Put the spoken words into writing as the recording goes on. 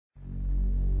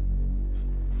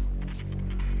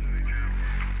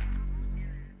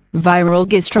Viral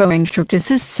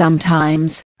gastroenteritis is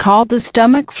sometimes called the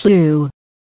stomach flu.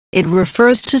 It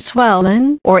refers to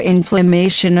swelling or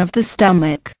inflammation of the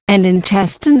stomach and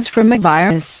intestines from a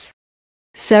virus.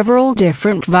 Several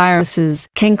different viruses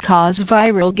can cause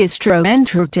viral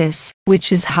gastroenteritis,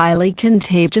 which is highly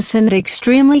contagious and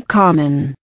extremely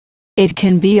common. It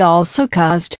can be also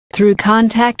caused through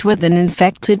contact with an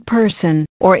infected person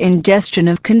or ingestion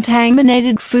of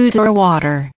contaminated food or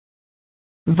water.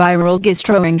 Viral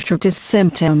gastroenteritis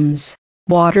symptoms: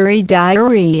 watery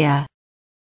diarrhea,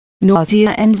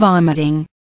 nausea and vomiting,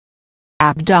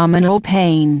 abdominal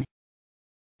pain,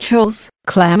 chills,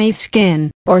 clammy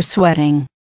skin, or sweating,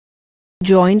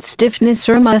 joint stiffness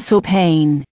or muscle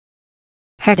pain,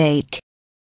 headache,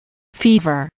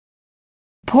 fever,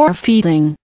 poor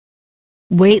feeding,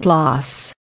 weight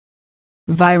loss.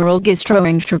 Viral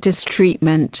gastroenteritis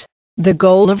treatment. The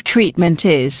goal of treatment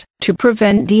is to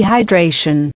prevent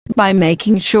dehydration by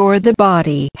making sure the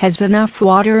body has enough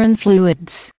water and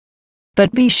fluids.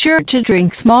 But be sure to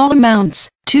drink small amounts,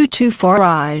 2 to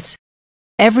 4 Is,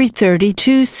 every 30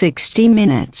 to 60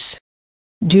 minutes.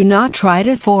 Do not try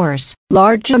to force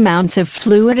large amounts of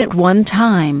fluid at one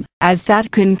time, as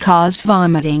that can cause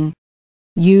vomiting.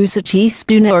 Use a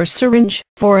teaspoon or syringe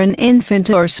for an infant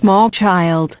or small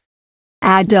child.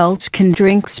 Adults can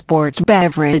drink sports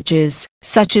beverages,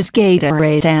 such as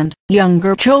Gatorade, and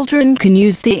younger children can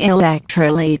use the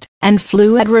electrolyte and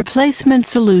fluid replacement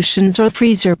solutions or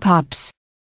freezer pops.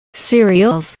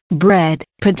 Cereals, bread,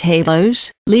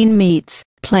 potatoes, lean meats,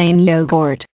 plain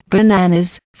yogurt,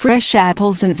 bananas, fresh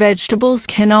apples and vegetables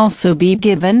can also be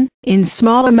given, in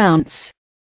small amounts.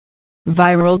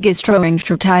 Viral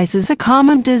gastroenteritis is a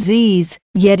common disease,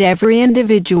 yet every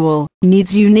individual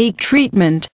needs unique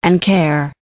treatment and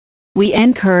care. We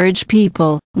encourage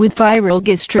people with viral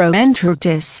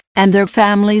gastroenteritis and their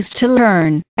families to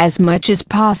learn as much as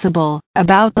possible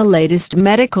about the latest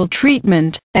medical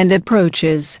treatment and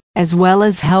approaches, as well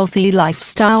as healthy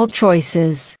lifestyle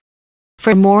choices.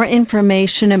 For more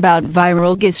information about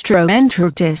viral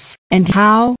gastroenteritis and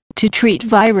how to treat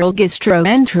viral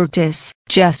gastroenteritis,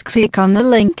 just click on the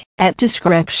link at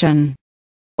description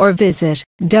or visit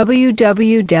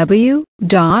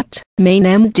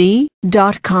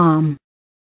www.mainmd.com.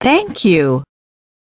 Thank you.